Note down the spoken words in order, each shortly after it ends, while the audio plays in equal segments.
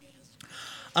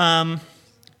And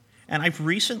I've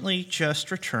recently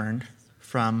just returned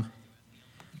from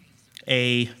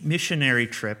a missionary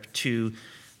trip to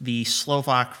the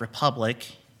Slovak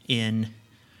Republic in,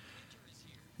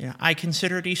 I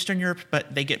consider it Eastern Europe,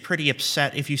 but they get pretty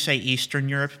upset if you say Eastern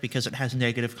Europe because it has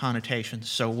negative connotations.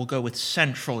 So we'll go with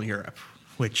Central Europe,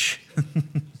 which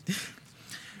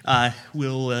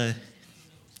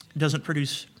doesn't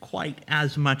produce quite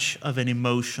as much of an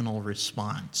emotional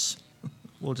response.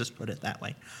 We'll just put it that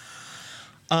way.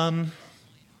 And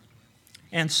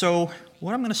so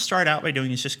what I'm going to start out by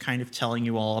doing is just kind of telling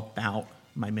you all about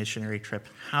my missionary trip,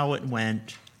 how it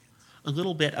went, a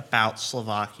little bit about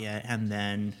Slovakia, and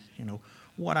then,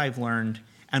 what I've learned.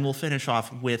 And we'll finish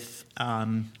off with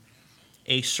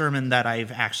a sermon that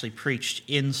I've actually preached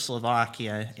in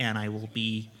Slovakia, and I will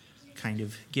be kind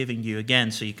of giving you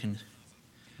again so you can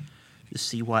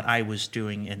see what I was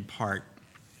doing in part.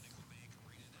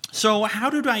 So how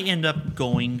did I end up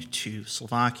going to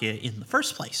Slovakia in the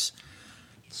first place?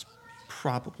 It's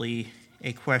probably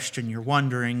a question you're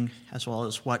wondering, as well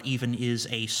as what even is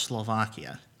a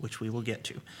Slovakia, which we will get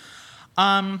to.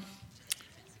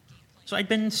 So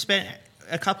I'd spent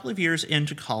a couple of years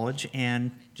into college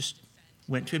and just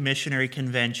went to a missionary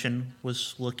convention,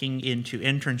 was looking into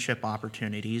internship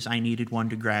opportunities. I needed one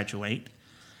to graduate,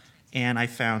 and I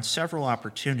found several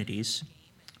opportunities.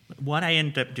 What I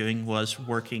ended up doing was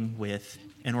working with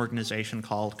an organization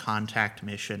called Contact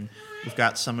Mission. We've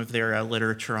got some of their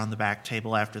literature on the back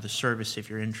table after the service if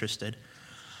you're interested.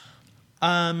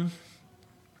 Because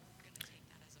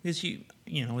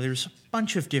there's a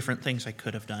bunch of different things I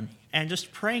could have done. And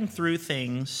just praying through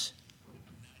things,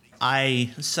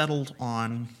 I settled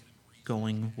on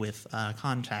going with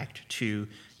Contact to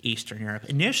Eastern Europe.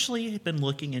 Initially, I had been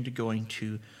looking into going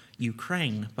to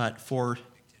Ukraine, but for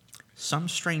some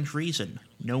strange reason,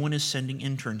 no one is sending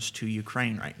interns to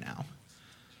Ukraine right now.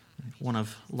 One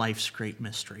of life's great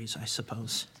mysteries, I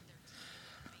suppose.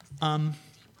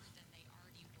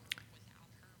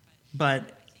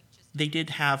 But they did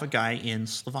have a guy in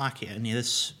Slovakia, and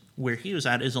where he was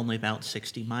at is only about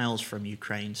 60 miles from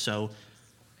Ukraine, so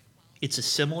it's a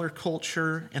similar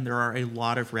culture, and there are a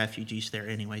lot of refugees there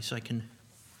anyway, so I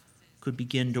could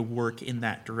begin to work in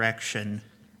that direction,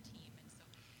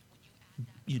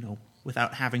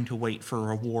 without having to wait for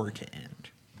a war to end.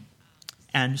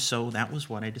 And so that was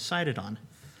what I decided on.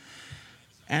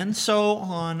 And so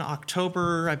on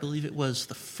October, I believe it was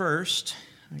the 1st,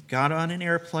 I got on an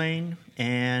airplane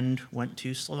and went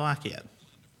to Slovakia.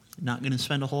 Not going to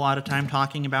spend a whole lot of time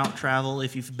talking about travel.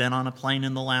 If you've been on a plane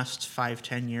in the last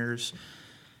 5-10 years,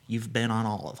 you've been on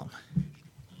all of them.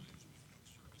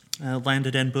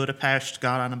 Landed in Budapest,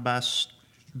 got on a bus,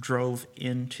 drove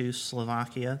into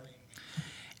Slovakia.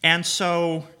 And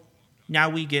so now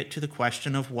we get to the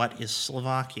question of what is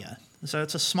Slovakia. So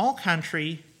it's a small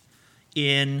country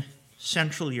in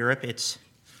Central Europe. It's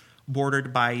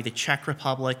bordered by the Czech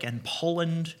Republic and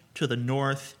Poland to the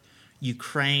north,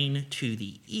 Ukraine to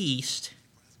the east,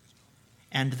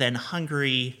 and then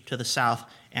Hungary to the south,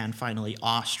 and finally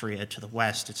Austria to the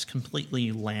west. It's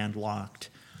completely landlocked.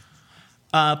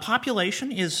 Population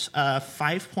is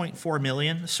 5.4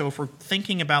 million. So if we're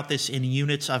thinking about this in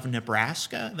units of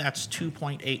Nebraska, that's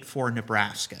 2.84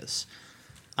 Nebraskas.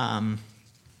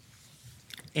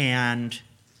 And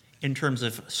in terms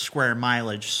of square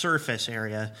mileage surface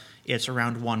area, it's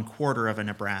around 1/4 of a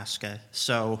Nebraska.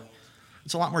 So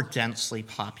it's a lot more densely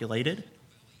populated.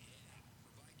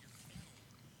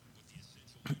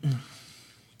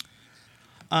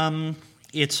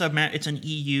 It's an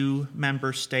EU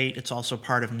member state. It's also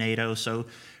part of NATO, so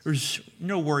there's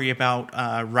no worry about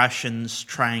Russians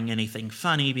trying anything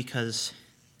funny, because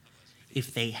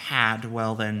if they had,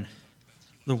 well, then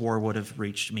the war would have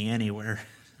reached me anywhere.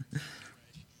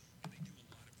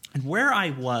 And where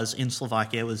I was in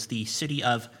Slovakia was the city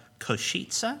of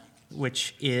Košice,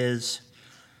 which is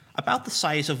about the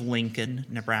size of Lincoln,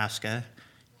 Nebraska.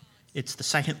 It's the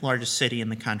second largest city in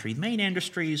the country. The main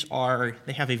industries are,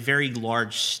 they have a very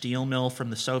large steel mill from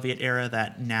the Soviet era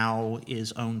that now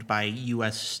is owned by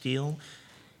U.S. Steel,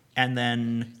 and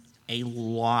then a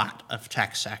lot of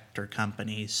tech sector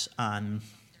companies. I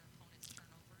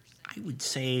would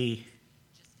say,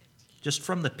 just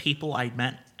from the people I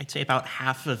met, I'd say about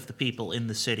half of the people in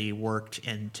the city worked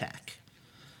in tech.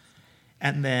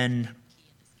 And then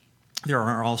there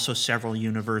are also several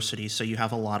universities, so you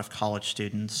have a lot of college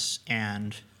students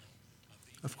and,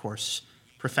 of course,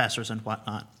 professors and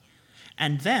whatnot.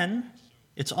 And then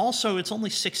it's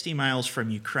only 60 miles from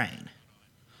Ukraine.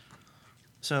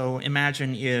 So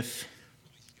imagine if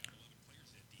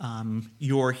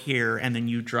you're here and then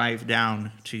you drive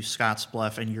down to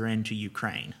Scottsbluff and you're into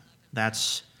Ukraine.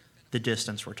 That's the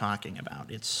distance we're talking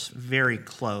about. It's very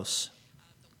close.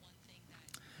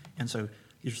 And so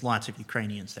there's lots of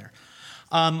Ukrainians there.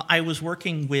 I was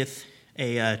working with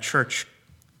a church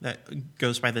that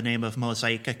goes by the name of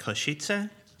Mozaika Košice.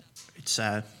 It's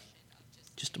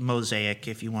just mosaic,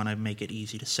 if you want to make it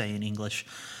easy to say in English.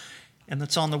 And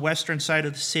that's on the western side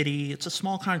of the city. It's a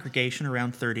small congregation,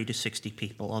 around 30 to 60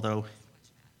 people, although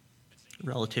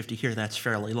relative to here, that's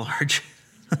fairly large.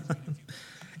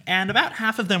 And about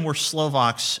half of them were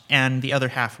Slovaks, and the other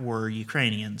half were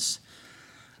Ukrainians.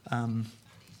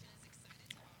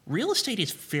 Real estate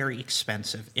is very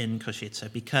expensive in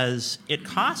Košice because the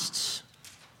cost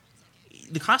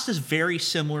is very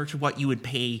similar to what you would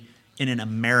pay in an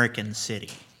American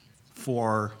city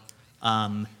for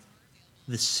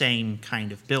the same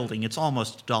kind of building. It's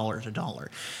almost dollar to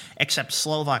dollar, except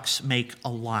Slovaks make a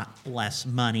lot less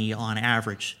money on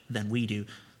average than we do.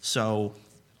 So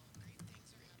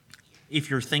if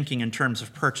you're thinking in terms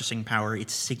of purchasing power,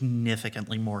 it's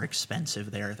significantly more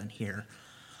expensive there than here.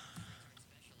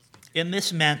 And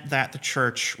this meant that the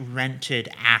church rented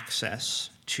access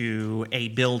to a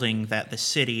building that the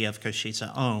city of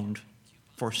Košice owned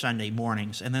for Sunday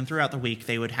mornings. And then throughout the week,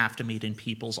 they would have to meet in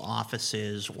people's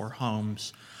offices or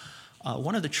homes.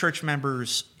 One of the church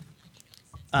members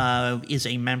is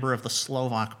a member of the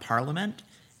Slovak parliament,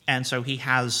 and so he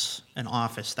has an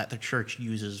office that the church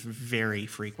uses very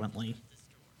frequently.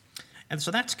 And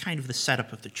so that's kind of the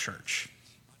setup of the church.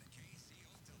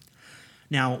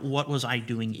 Now, what was I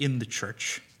doing in the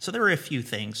church? So there were a few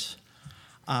things.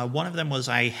 One of them was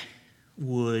I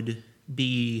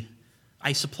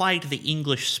supplied the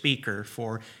English speaker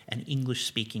for an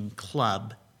English-speaking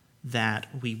club that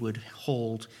we would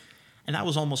hold, and that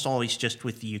was almost always just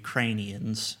with the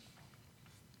Ukrainians.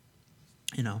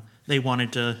 You know, they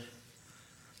wanted to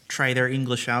try their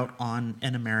English out on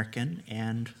an American,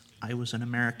 and I was an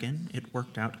American. It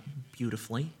worked out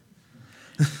beautifully.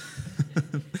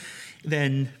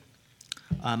 Then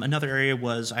another area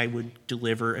was I would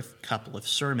deliver a couple of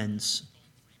sermons.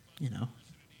 You know,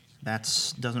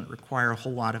 that doesn't require a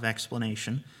whole lot of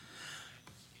explanation.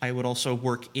 I would also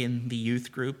work in the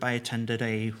youth group. I attended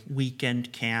a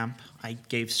weekend camp. I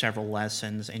gave several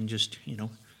lessons and just,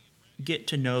 get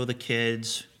to know the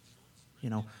kids.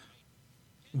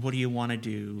 What do you want to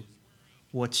do?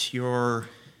 What's your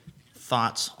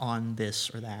thoughts on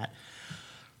this or that?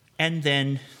 And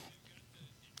then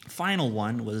final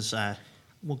one was,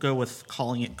 we'll go with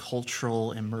calling it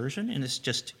cultural immersion, and it's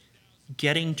just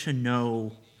getting to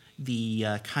know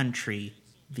the country,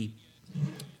 the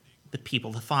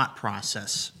people, the thought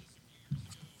process,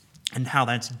 and how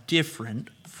that's different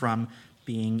from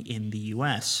being in the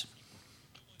U.S.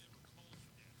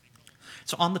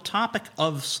 So on the topic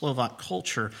of Slovak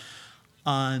culture,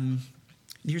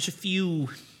 there's a few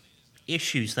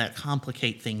issues that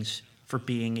complicate things for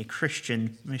being a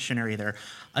Christian missionary there.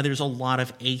 There's a lot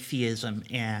of atheism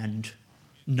and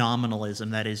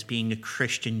nominalism, that is, being a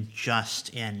Christian just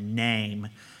in name,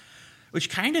 which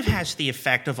kind of has the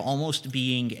effect of almost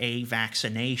being a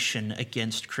vaccination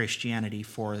against Christianity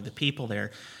for the people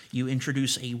there. You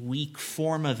introduce a weak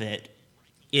form of it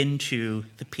into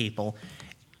the people,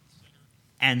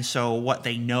 and so what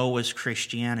they know as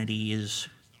Christianity is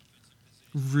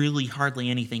really hardly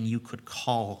anything you could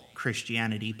call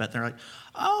Christianity, but they're like,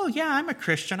 oh yeah, I'm a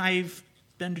Christian. I've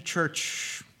been to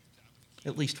church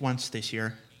at least once this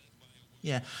year.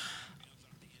 Yeah.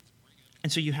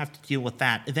 And so you have to deal with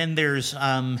that. Then there's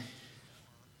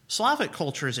Slavic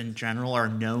cultures in general are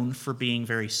known for being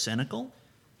very cynical,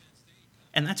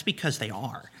 and that's because they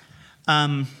are.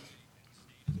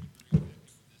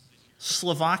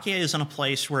 Slovakia is in a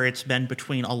place where it's been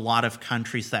between a lot of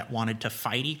countries that wanted to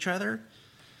fight each other.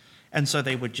 And so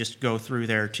they would just go through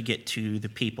there to get to the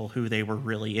people who they were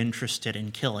really interested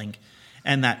in killing.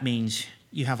 And that means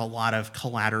you have a lot of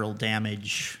collateral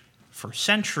damage for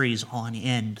centuries on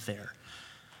end there.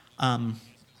 Of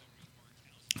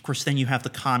course, then you have the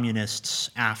communists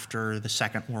after the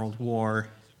Second World War.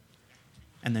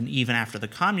 And then even after the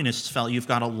communists fell, you've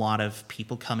got a lot of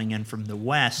people coming in from the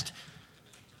West,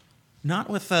 not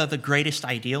with the greatest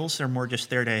ideals. They're more just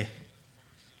there to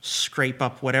scrape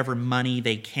up whatever money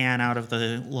they can out of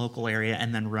the local area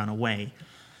and then run away.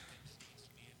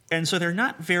 And so they're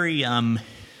not very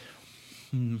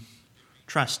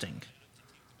trusting.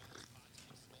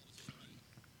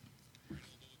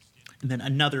 And then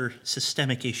another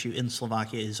systemic issue in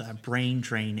Slovakia is brain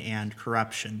drain and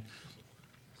corruption.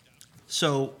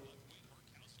 So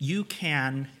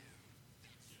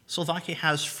Slovakia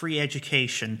has free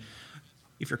education.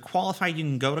 If you're qualified, you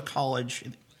can go to college.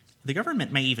 The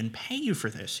government may even pay you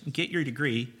for this. Get your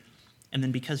degree, And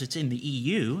then because it's in the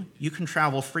EU, you can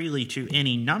travel freely to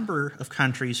any number of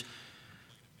countries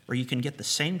where you can get the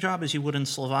same job as you would in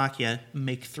Slovakia,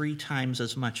 make 3 times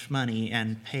as much money,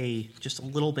 and pay just a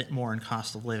little bit more in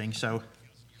cost of living. So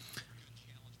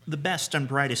the best and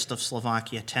brightest of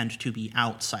Slovakia tend to be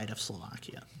outside of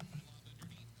Slovakia.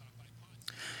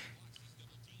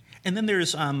 And then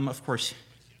there's, of course,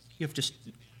 you have just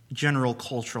general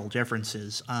cultural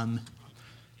differences.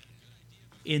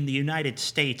 In the United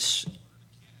States,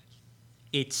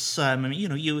 it's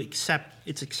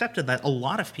it's accepted that a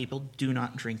lot of people do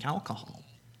not drink alcohol.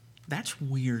 That's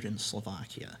weird in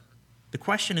Slovakia. The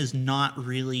question is not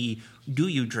really, do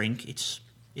you drink? It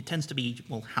tends to be,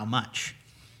 well, how much?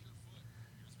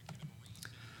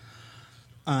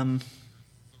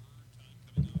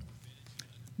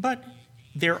 But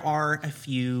there are a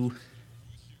few,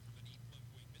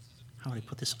 how do I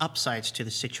put this, upsides to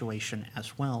the situation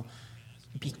as well.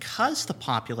 Because the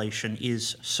population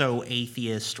is so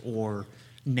atheist or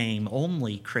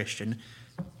name-only Christian,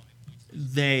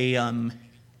 they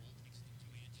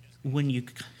when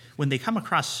they come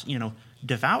across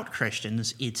devout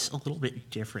Christians, it's a little bit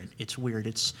different. It's weird.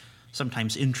 It's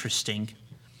sometimes interesting,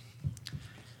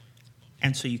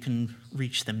 and so you can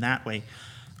reach them that way.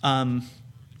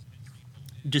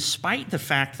 Despite the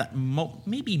fact that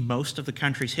maybe most of the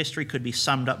country's history could be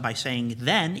summed up by saying,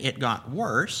 then it got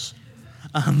worse,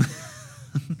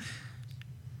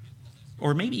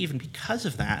 or maybe even because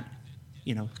of that,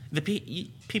 the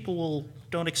people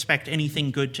don't expect anything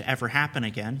good to ever happen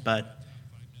again, but,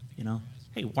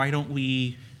 hey, why don't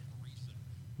we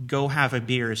go have a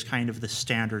beer is kind of the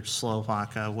standard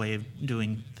Slovak way of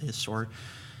doing this, or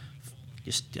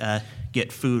just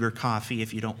get food or coffee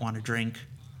if you don't want to drink.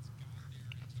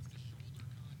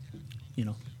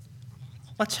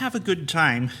 Let's have a good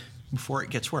time before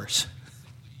it gets worse.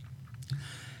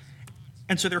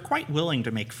 And so they're quite willing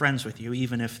to make friends with you,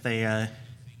 even if they are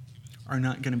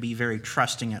not going to be very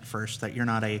trusting at first, that you're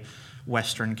not a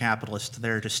Western capitalist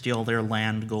there to steal their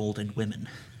land, gold, and women.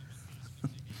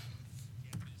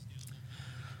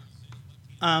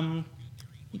 Kind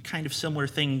of similar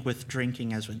thing with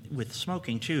drinking as with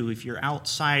smoking, too. If you're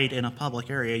outside in a public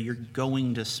area, you're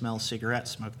going to smell cigarette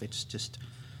smoke. That's just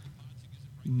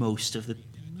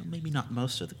maybe not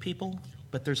most of the people,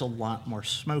 but there's a lot more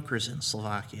smokers in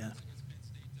Slovakia.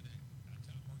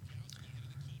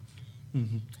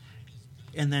 Mm-hmm.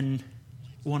 And then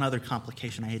one other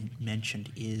complication I had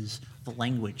mentioned is the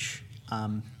language.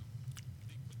 It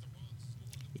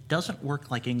doesn't work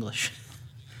like English.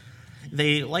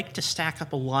 They like to stack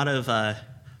up a lot of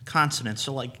consonants.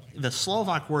 So like the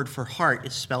Slovak word for heart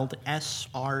is spelled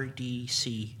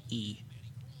S-R-D-C-E.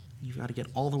 You've got to get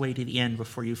all the way to the end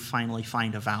before you finally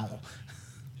find a vowel.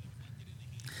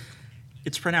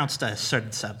 It's pronounced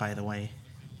srdca, by the way,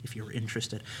 if you're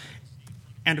interested.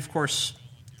 And of course,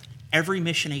 every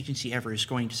mission agency ever is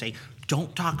going to say,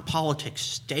 don't talk politics,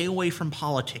 stay away from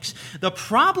politics. The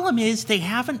problem is they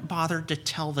haven't bothered to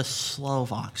tell the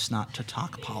Slovaks not to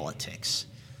talk politics.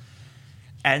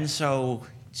 And so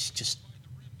it's just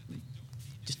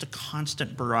a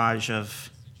constant barrage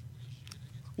of,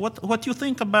 what do you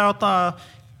think about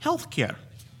healthcare?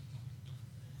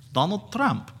 Donald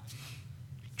Trump?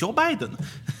 Joe Biden?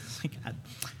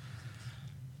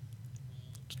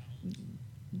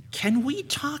 Can we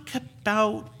talk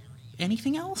about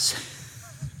anything else?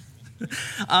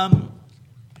 And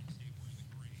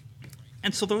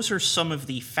so those are some of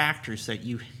the factors that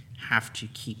you have to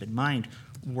keep in mind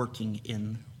working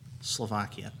in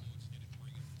Slovakia.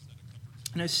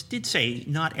 And I did say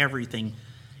not everything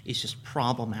is just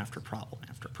problem after problem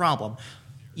after problem.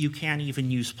 You can even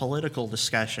use political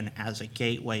discussion as a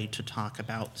gateway to talk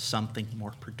about something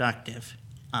more productive.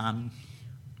 And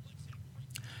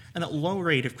at low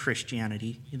rate of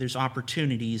Christianity, there's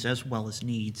opportunities as well as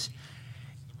needs.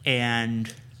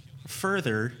 And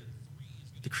further,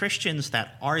 the Christians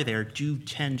that are there do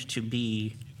tend to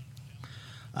be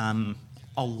a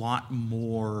lot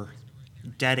more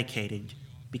dedicated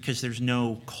because there's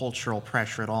no cultural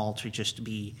pressure at all to just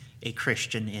be a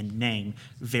Christian in name.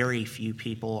 Very few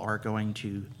people are going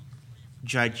to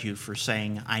judge you for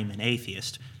saying, I'm an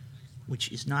atheist,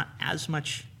 which is not as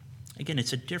much. Again,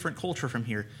 it's a different culture from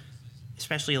here,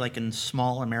 especially like in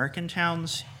small American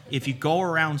towns. If you go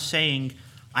around saying,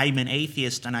 I'm an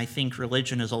atheist and I think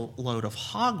religion is a load of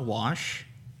hogwash,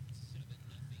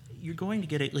 you're going to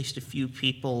get at least a few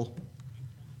people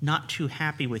not too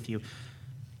happy with you.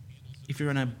 If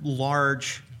you're in a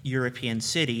large European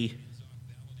city,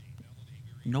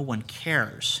 no one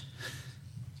cares.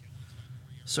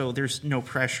 So there's no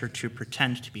pressure to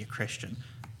pretend to be a Christian.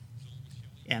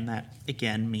 And that,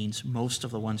 again, means most of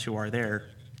the ones who are there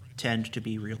tend to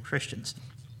be real Christians.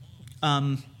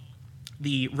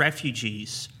 The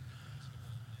refugees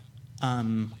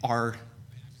are,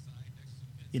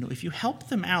 if you help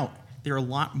them out, they're a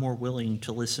lot more willing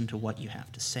to listen to what you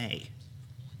have to say.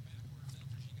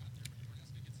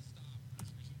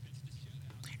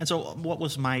 And so what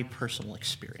was my personal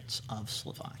experience of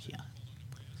Slovakia?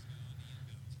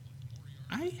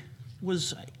 I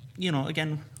was,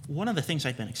 again, one of the things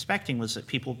I'd been expecting was that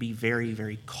people would be very,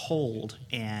 very cold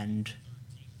and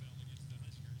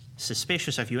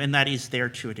suspicious of you, and that is there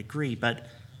to a degree, but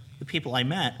the people I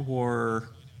met were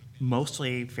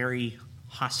mostly very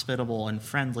hospitable and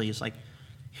friendly. It's like,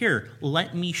 here,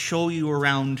 let me show you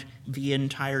around the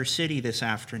entire city this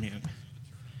afternoon.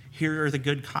 Here are the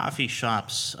good coffee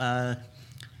shops.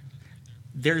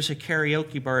 There's a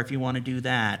karaoke bar if you want to do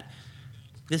that.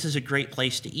 This is a great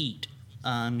place to eat.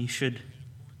 You should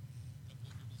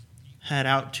head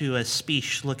out to a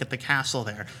Spiš, look at the castle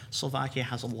there. Slovakia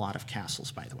has a lot of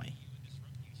castles, by the way.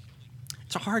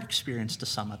 It's a hard experience to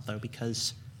sum up, though,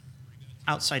 because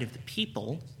outside of the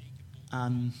people,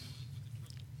 I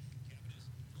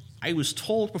was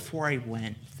told before I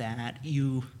went that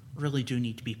you really do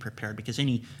need to be prepared, because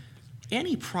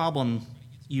any problem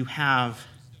you have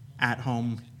at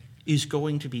home is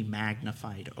going to be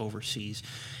magnified overseas.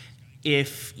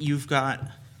 If you've got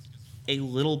a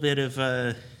little bit of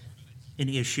an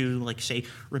issue, like, say,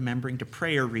 remembering to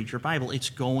pray or read your Bible, it's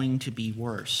going to be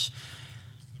worse.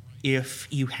 If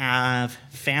you have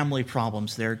family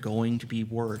problems, they're going to be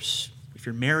worse. If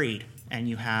you're married and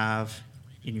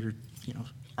you're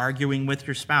arguing with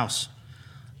your spouse,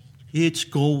 it's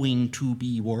going to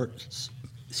be worse.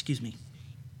 Excuse me.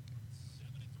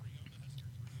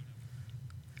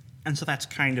 And so that's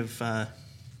kind of, I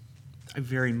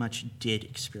very much did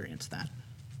experience that.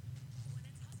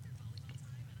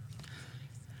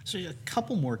 So a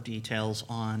couple more details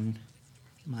on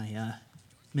my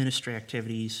ministry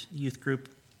activities. Youth group,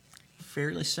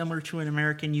 fairly similar to an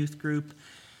American youth group.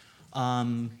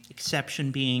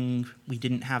 Exception being we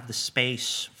didn't have the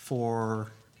space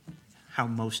for how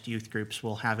most youth groups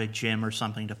will have a gym or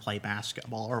something to play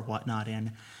basketball or whatnot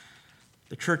in.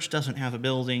 The church doesn't have a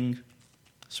building,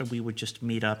 so we would just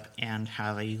meet up and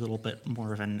have a little bit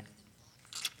more of an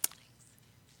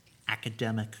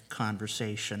academic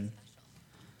conversation.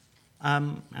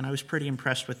 And I was pretty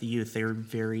impressed with the youth. They were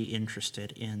very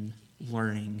interested in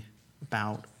learning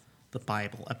about the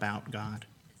Bible, about God.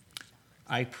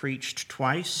 I preached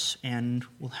twice, and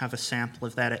we'll have a sample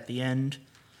of that at the end.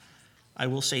 I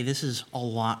will say this is a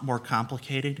lot more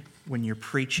complicated when you're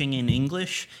preaching in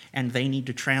English and they need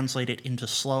to translate it into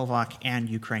Slovak and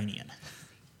Ukrainian.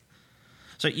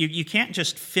 So you can't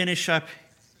just finish up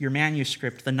your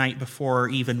manuscript the night before or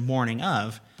even morning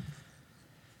of,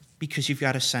 because you've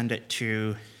got to send it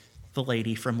to the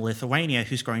lady from Lithuania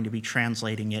who's going to be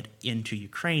translating it into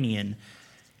Ukrainian,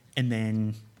 and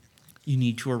then you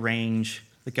need to arrange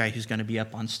the guy who's going to be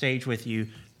up on stage with you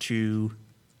to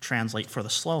translate for the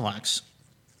Slovaks.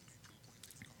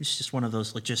 It's just one of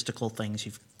those logistical things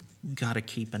you've got to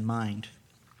keep in mind.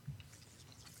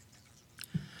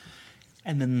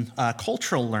 And then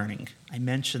cultural learning. I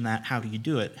mentioned that. How do you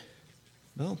do it?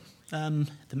 Well,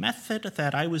 the method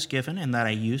that I was given and that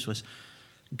I used was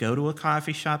go to a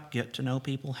coffee shop, get to know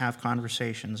people, have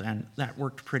conversations, and that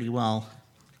worked pretty well.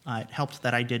 It helped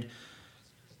that I did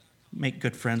make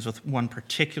good friends with one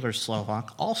particular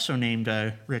Slovak, also named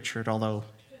Richard, although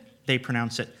they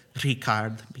pronounce it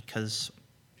Ricard because,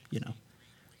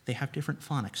 they have different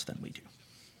phonics than we do.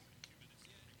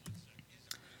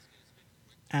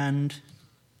 And,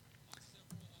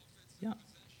 yeah.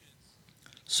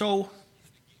 So,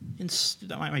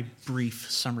 my brief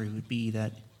summary would be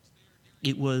that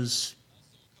it was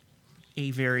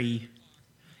a very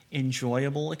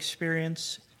enjoyable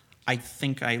experience. I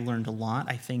think I learned a lot.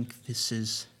 I think this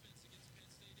is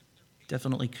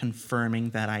definitely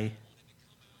confirming that I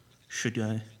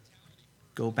should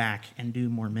go back and do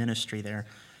more ministry there.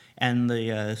 And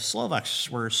the Slovaks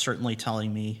were certainly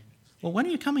telling me, well, when are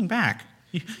you coming back?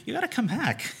 You got to come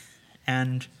back.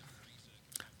 And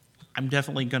I'm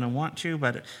definitely going to want to,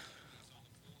 but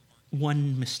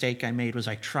one mistake I made was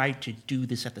I tried to do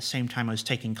this at the same time I was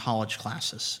taking college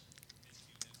classes.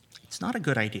 It's not a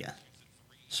good idea.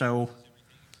 So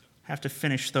I have to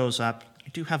finish those up. I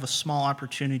do have a small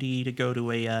opportunity to go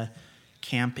to a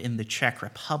camp in the Czech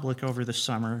Republic over the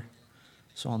summer,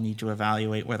 so I'll need to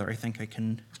evaluate whether I think I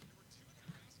can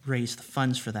raise the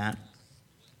funds for that.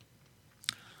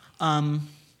 But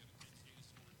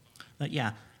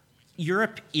yeah,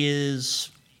 Europe is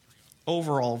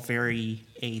overall very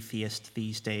atheist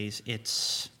these days.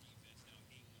 It's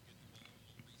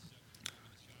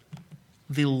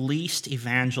the least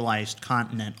evangelized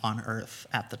continent on Earth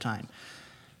at the time.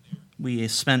 We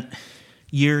spent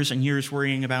years and years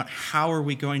worrying about how are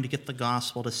we going to get the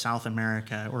gospel to South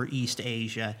America or East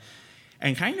Asia,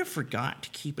 and kind of forgot to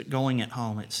keep it going at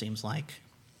home, it seems like.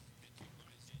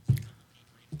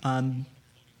 And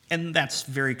that's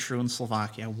very true in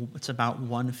Slovakia. It's about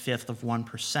 1/5 of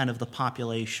 1% of the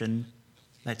population.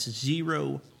 That's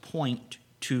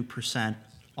 0.2%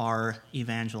 are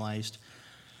evangelized.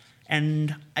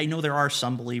 And I know there are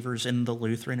some believers in the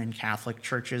Lutheran and Catholic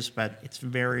churches, but it's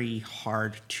very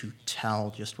hard to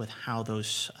tell just with how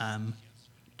those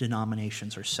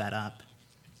denominations are set up.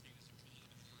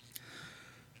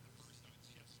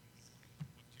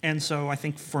 And so I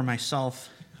think for myself,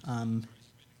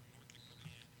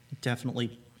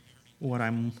 definitely what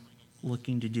I'm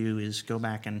looking to do is go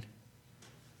back and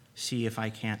see if I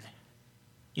can't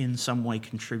in some way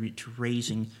contribute to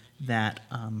raising that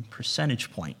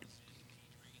percentage point.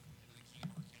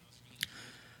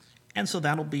 And so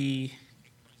that'll be,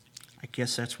 I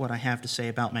guess that's what I have to say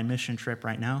about my mission trip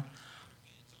right now.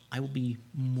 I will be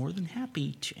more than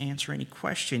happy to answer any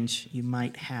questions you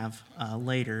might have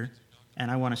later. And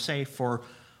I want to say, for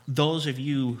those of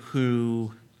you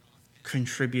who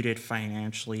contributed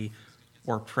financially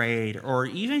or prayed or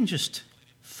even just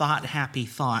thought happy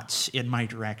thoughts in my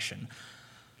direction,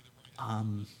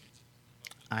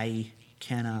 I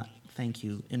cannot thank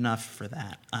you enough for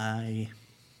that. I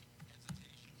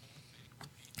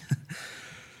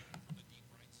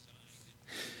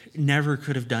never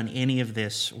could have done any of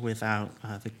this without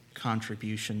the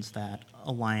contributions that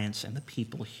Alliance and the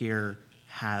people here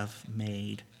have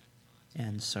made.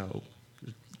 And so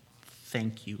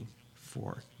thank you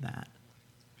for that.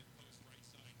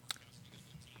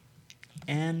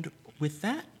 And with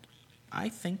that, I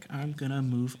think I'm going to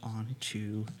move on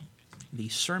to the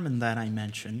sermon that I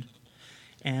mentioned.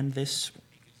 And this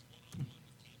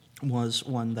was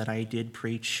one that I did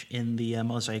preach in the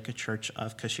Mosaica Church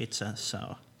of Košice.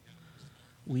 So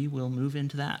we will move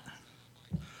into that.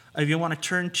 If you want to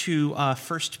turn to 1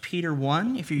 Peter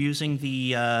 1, if you're using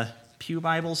the Pew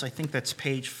Bibles, I think that's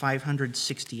page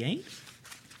 568.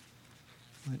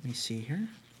 Let me see here.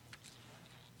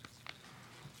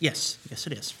 Yes,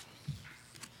 it is.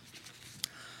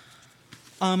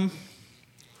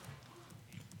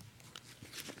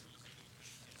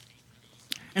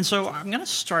 And so I'm going to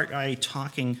start by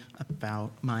talking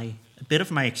about a bit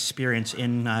of my experience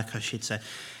in Košice.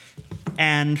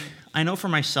 And I know for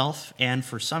myself and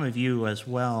for some of you as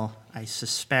well, I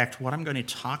suspect what I'm going to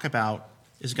talk about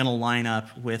is going to line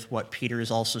up with what Peter is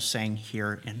also saying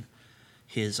here in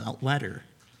his letter.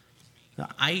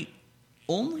 I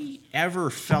only ever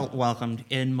felt welcomed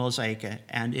in Mosaica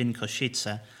and in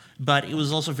Košice, but it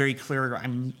was also very clear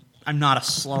I'm not a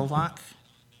Slovak.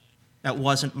 That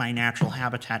wasn't my natural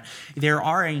habitat. There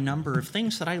are a number of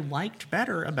things that I liked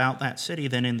better about that city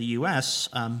than in the U.S.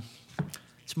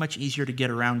 It's much easier to get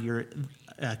around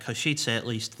Košice, at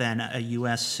least, than a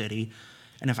U.S. city.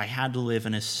 And if I had to live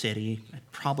in a city,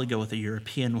 I'd probably go with a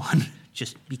European one,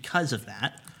 just because of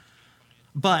that.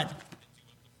 But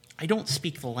I don't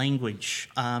speak the language.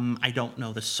 I don't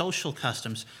know the social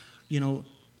customs. You know,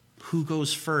 who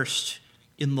goes first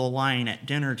in the line at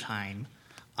dinner time?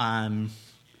 When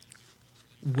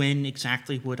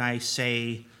exactly would I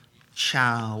say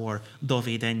ciao or do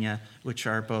videnia, which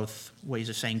are both ways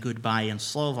of saying goodbye in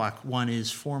Slovak? One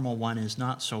is formal, one is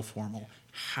not so formal.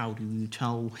 How do you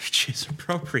tell which is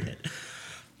appropriate?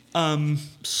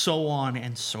 So on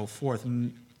and so forth.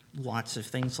 Lots of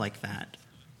things like that.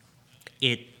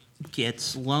 It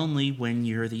gets lonely when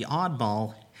you're the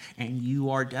oddball, and you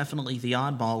are definitely the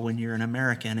oddball when you're an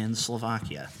American in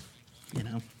Slovakia. You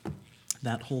know,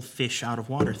 that whole fish out of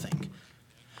water thing.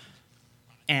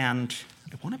 And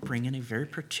I want to bring in a very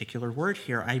particular word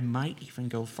here. I might even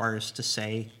go far as to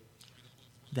say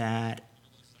that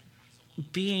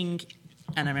being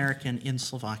an American in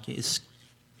Slovakia is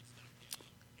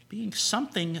being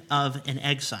something of an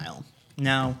exile.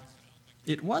 Now,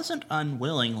 it wasn't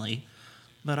unwillingly,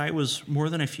 but I was more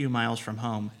than a few miles from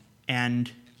home.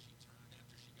 And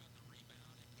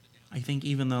I think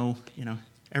even though, you know,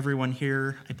 everyone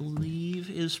here, I believe,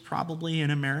 is probably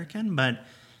an American, but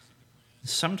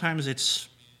sometimes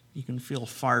you can feel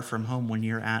far from home when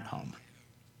you're at home.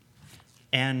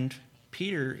 And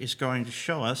Peter is going to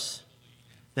show us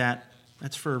that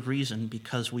that's for a reason,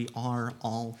 because we are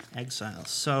all exiles.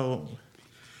 So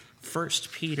 1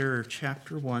 Peter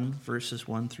chapter 1, verses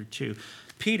 1 through 2.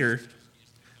 Peter,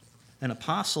 an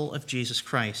apostle of Jesus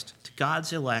Christ, to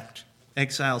God's elect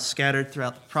Exiles scattered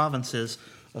throughout the provinces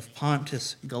of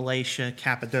Pontus, Galatia,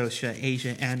 Cappadocia,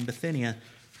 Asia, and Bithynia,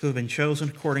 who have been chosen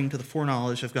according to the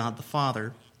foreknowledge of God the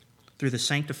Father, through the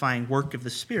sanctifying work of the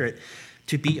Spirit,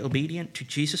 to be obedient to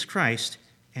Jesus Christ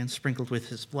and sprinkled with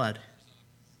his blood.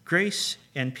 Grace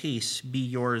and peace be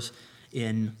yours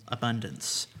in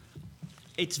abundance.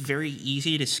 It's very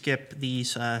easy to skip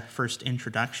these first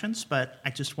introductions, but I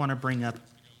just want to bring up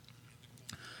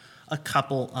a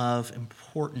couple of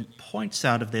important points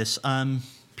out of this.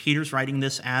 Peter's writing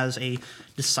this as a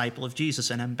disciple of Jesus,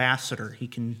 an ambassador.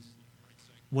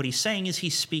 What he's saying is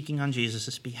he's speaking on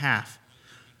Jesus' behalf.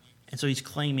 And so he's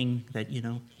claiming that,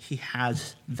 he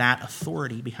has that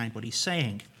authority behind what he's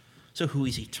saying. So who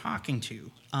is he talking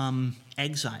to?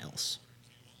 Exiles.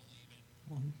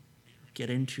 We'll get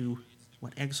into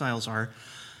what exiles are.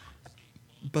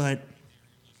 But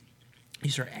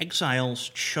these are exiles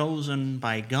chosen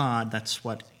by God. That's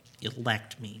what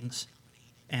elect means.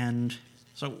 And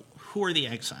so who are the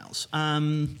exiles?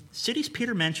 Cities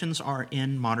Peter mentions are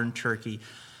in modern Turkey,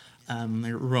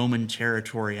 Roman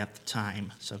territory at the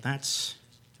time. So that's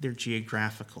their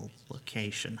geographical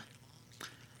location.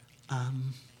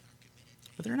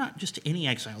 But they're not just any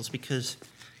exiles, because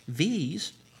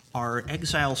these are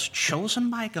exiles chosen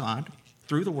by God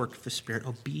through the work of the Spirit,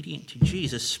 obedient to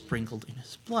Jesus, sprinkled in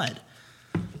his blood.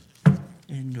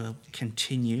 And we'll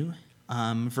continue.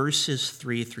 Verses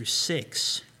 3 through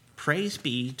 6. Praise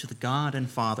be to the God and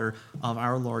Father of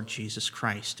our Lord Jesus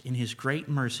Christ. In his great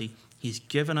mercy, he's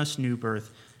given us new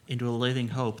birth into a living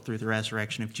hope through the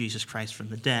resurrection of Jesus Christ from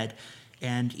the dead,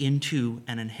 and into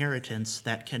an inheritance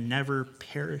that can never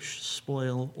perish,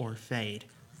 spoil, or fade.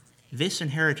 This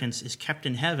inheritance is kept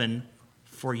in heaven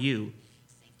for you,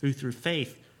 who through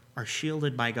faith are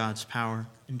shielded by God's power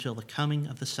until the coming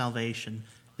of the salvation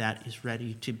that is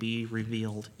ready to be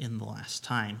revealed in the last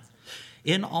time.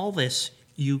 In all this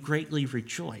you greatly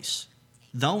rejoice,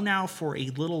 though now for a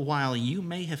little while you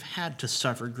may have had to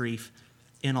suffer grief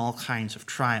in all kinds of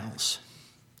trials.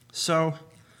 So,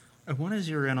 I want to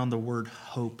zero in on the word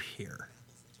hope here.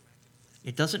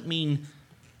 It doesn't mean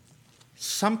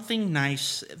something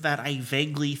nice that I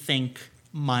vaguely think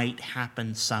might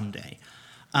happen someday.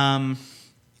 So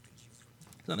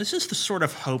this is the sort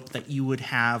of hope that you would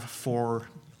have for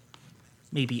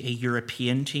maybe a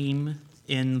European team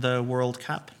in the World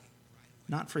Cup.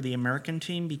 Not for the American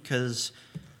team, because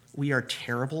we are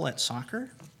terrible at soccer.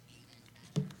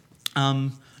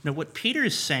 Now, what Peter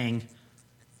is saying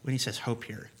when he says hope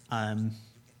here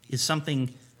is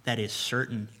something that is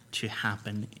certain to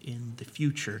happen in the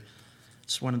future.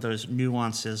 It's one of those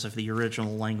nuances of the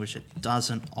original language that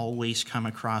doesn't always come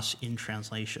across in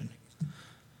translation.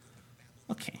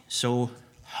 Okay, so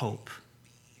hope.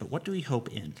 But what do we hope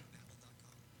in?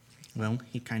 Well,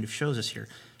 he kind of shows us here.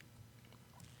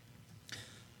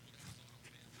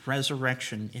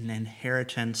 Resurrection, an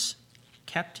inheritance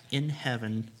kept in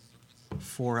heaven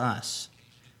for us,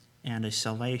 and a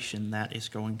salvation that is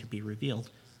going to be revealed.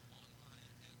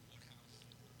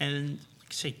 And like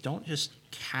I say, don't just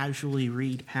casually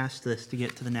read past this to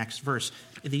get to the next verse.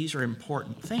 These are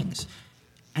important things.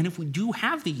 And if we do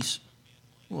have these,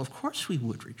 well, of course we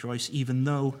would rejoice, even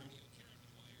though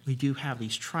we do have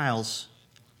these trials.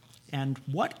 And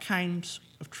what kinds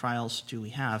of trials do we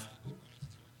have?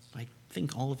 I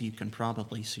think all of you can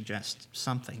probably suggest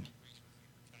something.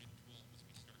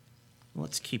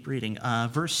 Let's keep reading.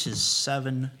 Verses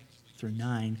 7 through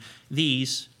 9.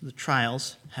 These, the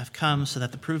trials, have come so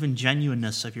that the proven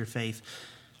genuineness of your faith,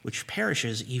 which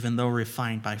perishes even though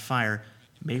refined by fire,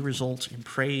 may result in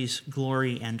praise,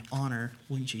 glory, and honor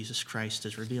when Jesus Christ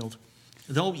is revealed.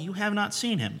 Though you have not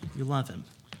seen him, you love him.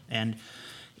 And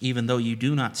even though you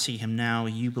do not see him now,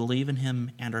 you believe in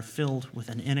him and are filled with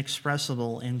an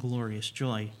inexpressible and glorious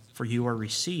joy, for you are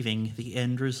receiving the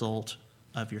end result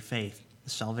of your faith, the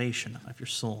salvation of your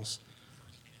souls.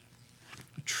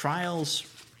 Trials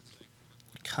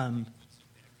come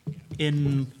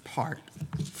in part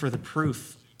for the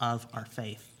proof of our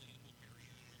faith.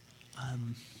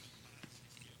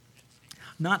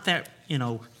 Not that,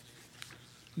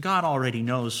 God already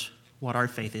knows what our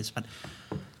faith is, but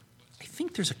I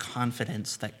think there's a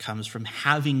confidence that comes from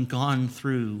having gone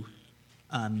through,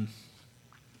 an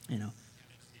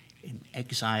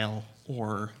exile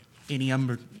or any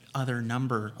other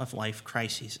number of life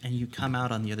crises, and you come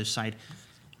out on the other side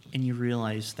and you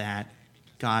realize that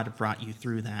God brought you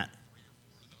through that.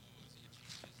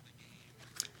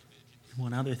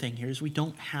 One other thing here is we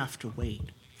don't have to wait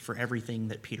for everything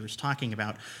that Peter's talking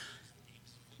about.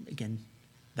 Again,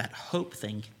 that hope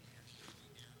thing,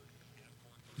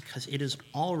 because it is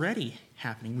already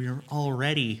happening. We are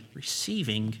already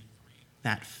receiving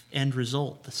that end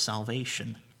result, the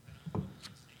salvation.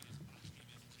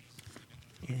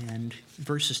 And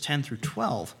verses 10 through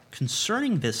 12,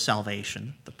 concerning this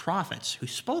salvation, the prophets who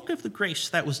spoke of the grace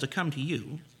that was to come to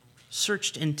you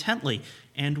searched intently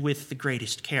and with the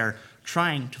greatest care,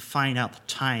 trying to find out the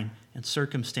time and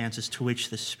circumstances to which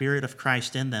the Spirit of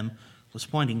Christ in them was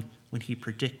pointing when he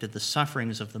predicted the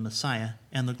sufferings of the Messiah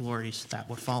and the glories that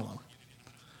would follow.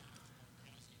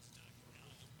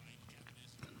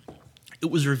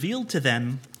 It was revealed to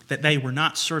them that they were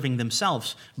not serving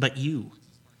themselves, but you,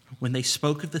 when they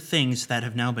spoke of the things that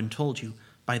have now been told you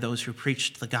by those who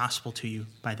preached the gospel to you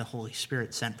by the Holy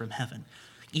Spirit sent from heaven.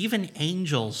 Even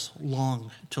angels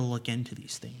long to look into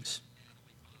these things.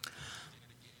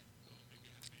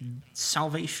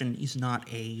 Salvation is not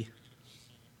a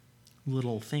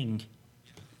little thing.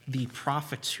 The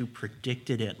prophets who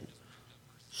predicted it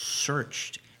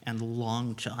searched and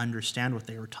longed to understand what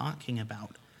they were talking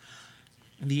about.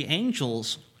 The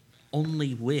angels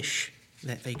only wish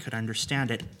that they could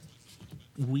understand it.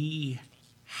 We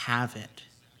have it.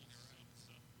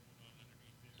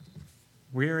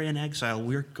 We're in exile.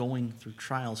 We're going through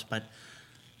trials, but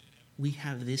we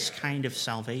have this kind of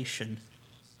salvation.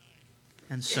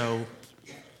 And so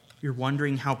you're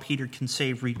wondering how Peter can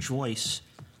say, rejoice.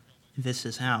 This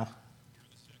is how.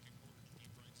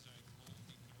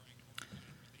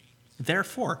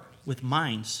 Therefore, with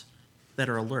minds that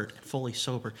are alert and fully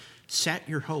sober, set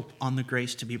your hope on the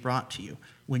grace to be brought to you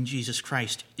when Jesus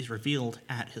Christ is revealed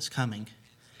at his coming.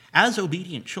 As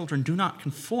obedient children, do not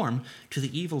conform to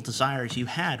the evil desires you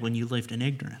had when you lived in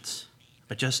ignorance.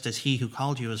 But just as he who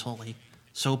called you is holy,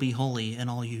 so be holy in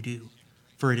all you do.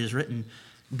 For it is written,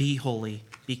 be holy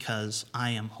because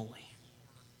I am holy.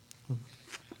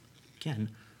 Again,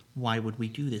 why would we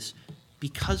do this?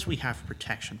 Because we have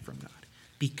protection from God.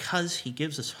 Because he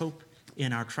gives us hope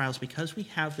in our trials. Because we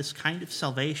have this kind of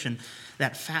salvation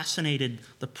that fascinated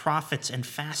the prophets and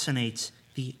fascinates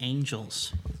the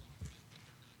angels.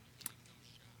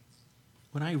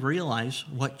 When I realize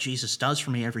what Jesus does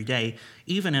for me every day,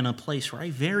 even in a place where I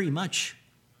very much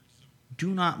do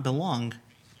not belong,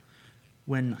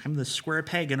 when I'm the square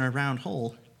peg in a round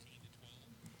hole,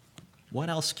 what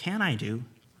else can I do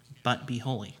but be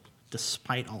holy,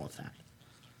 despite all of that?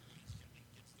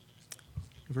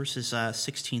 Verses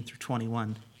 16 through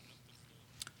 21.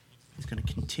 He's going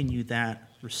to continue that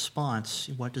response.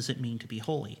 What does it mean to be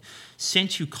holy?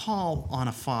 Since you call on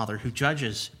a Father who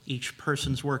judges each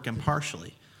person's work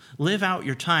impartially, live out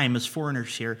your time as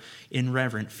foreigners here in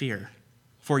reverent fear.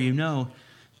 For you know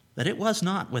that it was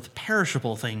not with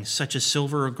perishable things such as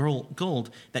silver or gold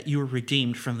that you were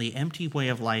redeemed from the empty way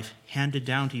of life handed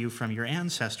down to you from your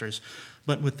ancestors,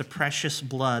 but with the precious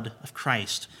blood of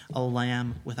Christ, a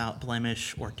lamb without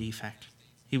blemish or defect.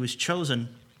 He was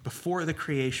chosen before the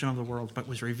creation of the world, but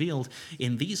was revealed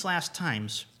in these last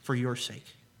times for your sake.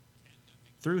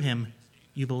 Through him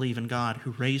you believe in God,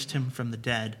 who raised him from the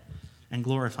dead and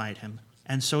glorified him,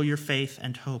 and so your faith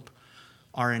and hope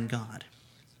are in God.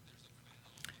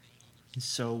 And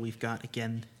so we've got,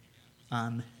 again,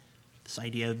 this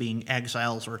idea of being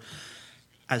exiles, or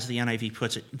as the NIV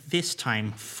puts it, this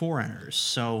time foreigners.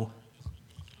 So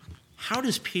how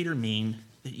does Peter mean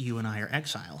that you and I are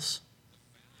exiles?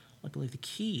 I believe the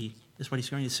key is what he's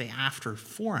going to say after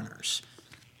foreigners.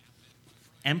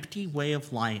 Empty way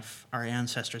of life our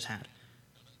ancestors had,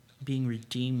 being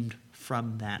redeemed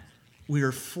from that. We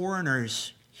are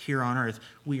foreigners here on earth.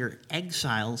 We are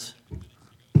exiles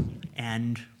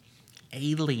and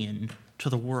alien to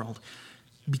the world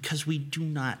because we do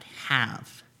not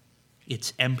have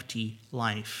its empty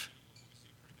life.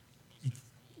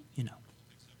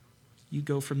 You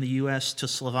go from the U.S. to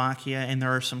Slovakia, and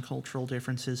there are some cultural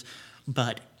differences,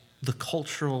 but the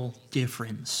cultural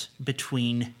difference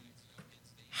between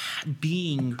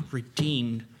being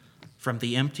redeemed from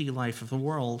the empty life of the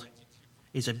world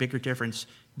is a bigger difference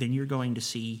than you're going to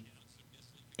see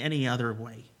any other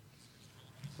way.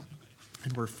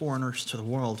 And we're foreigners to the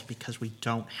world because we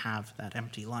don't have that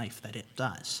empty life that it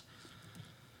does.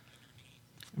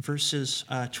 Verses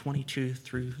 22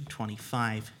 through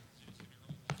 25.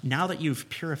 Now that you've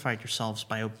purified yourselves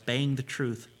by obeying the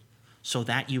truth, so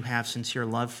that you have sincere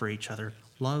love for each other,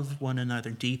 love one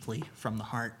another deeply from the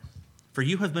heart. For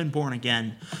you have been born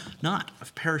again, not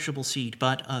of perishable seed,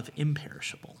 but of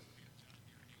imperishable,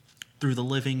 through the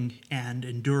living and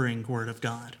enduring word of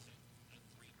God.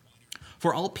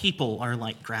 For all people are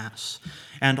like grass,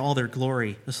 and all their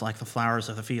glory is like the flowers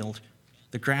of the field.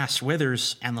 The grass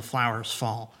withers and the flowers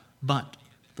fall, but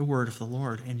the word of the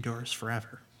Lord endures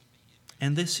forever.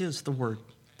 And this is the word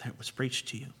that was preached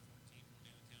to you.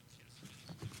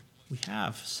 We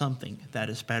have something that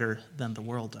is better than the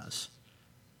world does.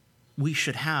 We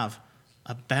should have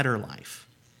a better life.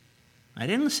 I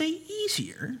didn't say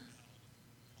easier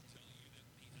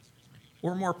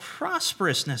or more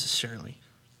prosperous necessarily,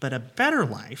 but a better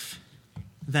life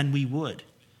than we would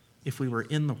if we were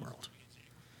in the world.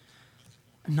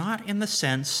 Not in the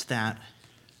sense that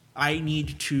I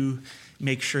need to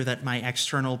make sure that my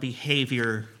external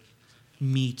behavior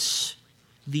meets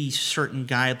these certain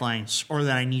guidelines or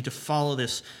that I need to follow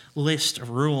this list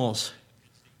of rules.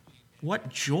 What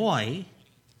joy,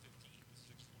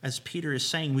 as Peter is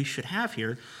saying we should have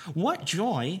here, what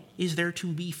joy is there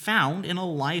to be found in a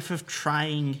life of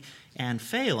trying and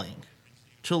failing,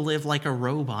 to live like a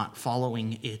robot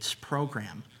following its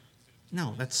program?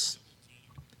 No, that is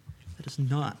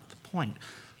not the point.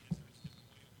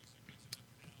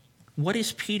 What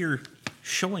is Peter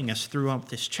showing us throughout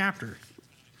this chapter?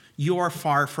 You are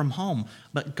far from home,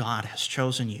 but God has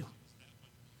chosen you.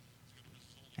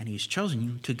 And he's chosen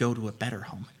you to go to a better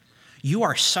home. You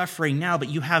are suffering now, but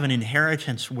you have an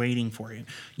inheritance waiting for you.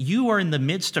 You are in the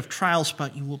midst of trials,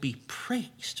 but you will be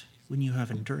praised when you have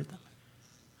endured them.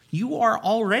 You are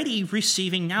already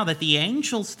receiving now that the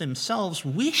angels themselves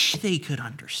wish they could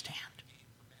understand.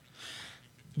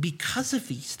 Because of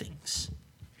these things,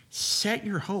 set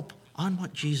your hope on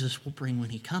what Jesus will bring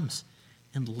when he comes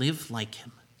and live like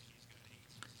him.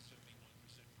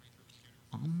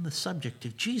 On the subject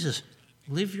of Jesus,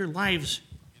 live your lives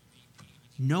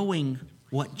knowing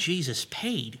what Jesus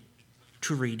paid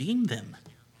to redeem them.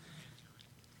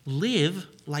 Live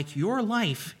like your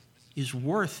life is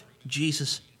worth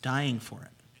Jesus dying for it.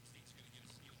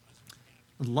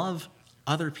 Love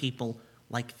other people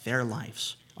like their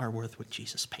lives are worth what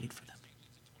Jesus paid for them.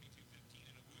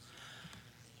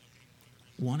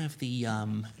 One of the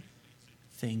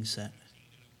things that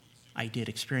I did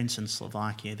experience in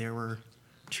Slovakia, there were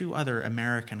two other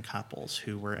American couples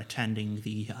who were attending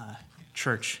the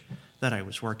church that I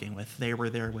was working with. They were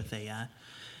there with a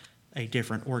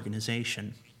different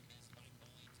organization.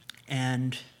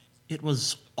 And it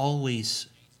was always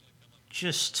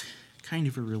just kind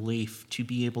of a relief to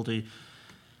be able to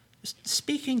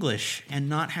speak English and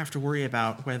not have to worry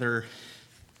about whether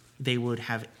they would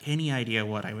have any idea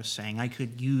what I was saying. I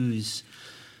could use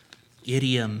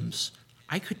idioms.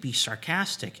 I could be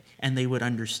sarcastic, and they would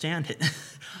understand it.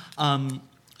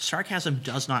 Sarcasm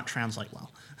does not translate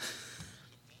well.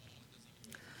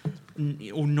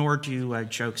 Nor do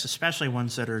jokes, especially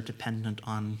ones that are dependent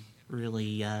on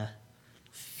really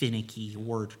finicky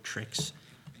word tricks.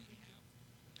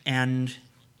 And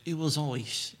it was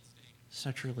always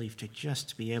such a relief to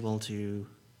just be able to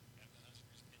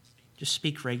just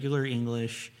speak regular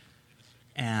English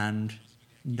and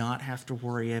not have to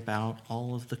worry about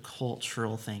all of the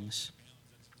cultural things.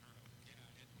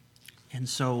 And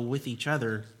so with each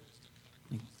other,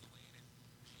 the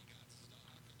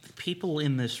people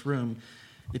in this room,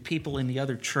 the people in the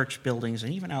other church buildings,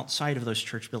 and even outside of those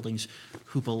church buildings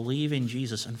who believe in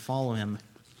Jesus and follow him,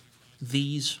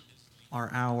 these are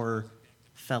our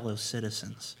fellow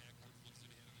citizens.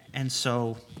 And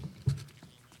so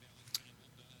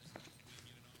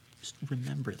just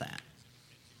remember that.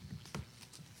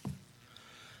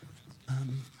 I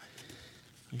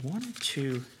wanted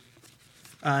to...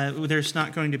 there's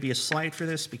not going to be a slide for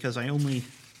this because I only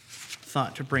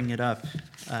thought to bring it up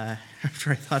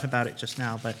after I thought about it just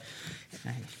now, but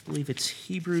I believe it's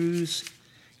Hebrews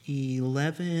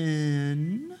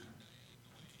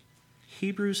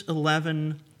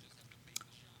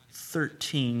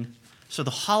 11:13. So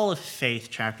the Hall of Faith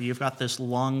chapter, you've got this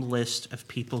long list of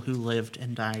people who lived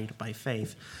and died by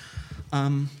faith.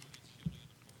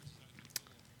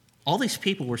 All these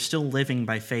people were still living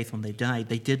by faith when they died.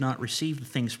 They did not receive the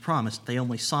things promised. They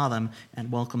only saw them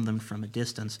and welcomed them from a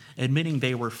distance, admitting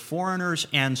they were foreigners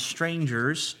and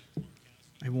strangers.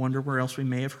 I wonder where else we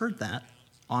may have heard that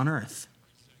on earth.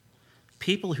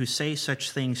 People who say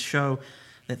such things show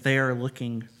that they are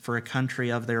looking for a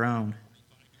country of their own.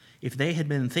 If they had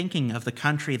been thinking of the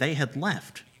country they had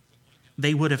left,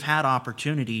 they would have had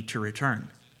opportunity to return.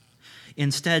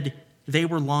 Instead, they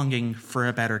were longing for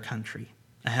a better country,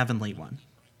 a heavenly one.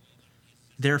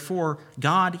 Therefore,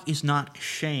 God is not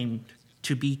ashamed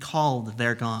to be called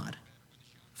their God,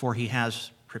 for he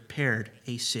has prepared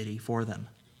a city for them.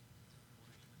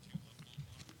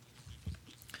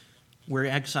 We're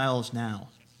exiles now.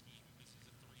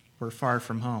 We're far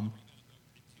from home,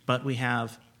 but we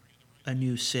have a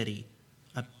new city,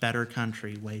 a better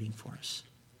country waiting for us.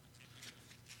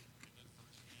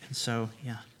 And so,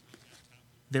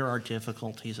 there are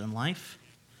difficulties in life.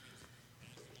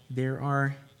 There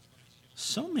are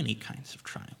so many kinds of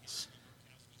trials.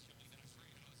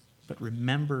 but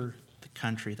remember the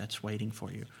country that's waiting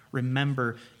for you.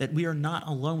 Remember that we are not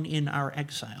alone in our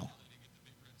exile.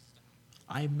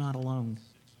 I am not alone.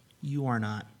 You are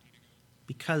not.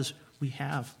 Because we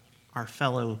have our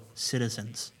fellow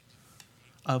citizens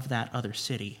of that other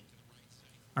city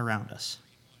around us.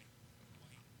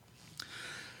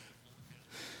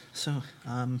 So,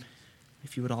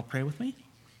 if you would all pray with me.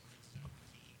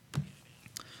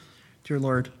 Dear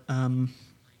Lord,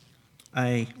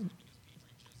 I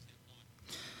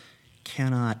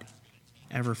cannot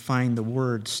ever find the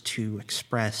words to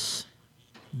express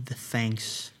the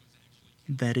thanks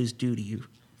that is due to you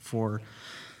for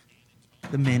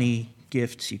the many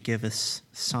gifts you give us,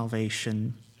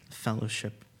 salvation,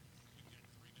 fellowship.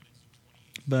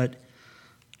 But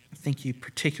thank you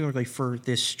particularly for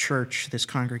this church, this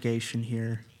congregation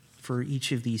here, for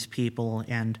each of these people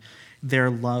and their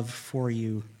love for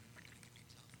you.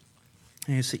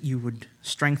 I ask that you would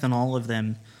strengthen all of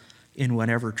them in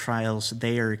whatever trials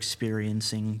they are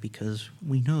experiencing, because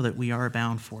we know that we are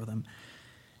bound for them.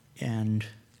 And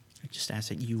I just ask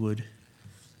that you would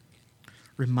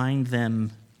remind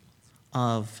them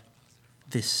of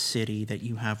this city that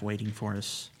you have waiting for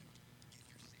us.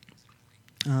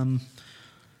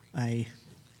 I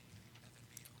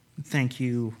thank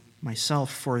you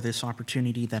myself for this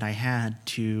opportunity that I had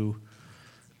to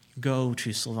go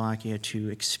to Slovakia to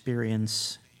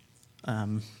experience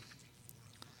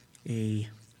a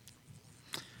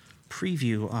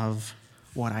preview of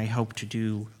what I hope to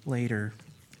do later.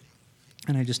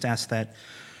 And I just ask that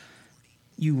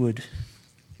you would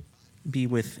be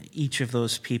with each of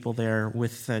those people there,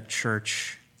 with the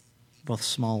church, both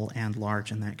small and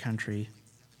large in that country,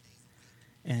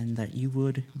 and that you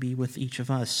would be with each of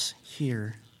us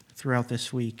here throughout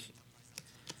this week.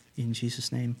 In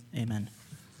Jesus' name, amen.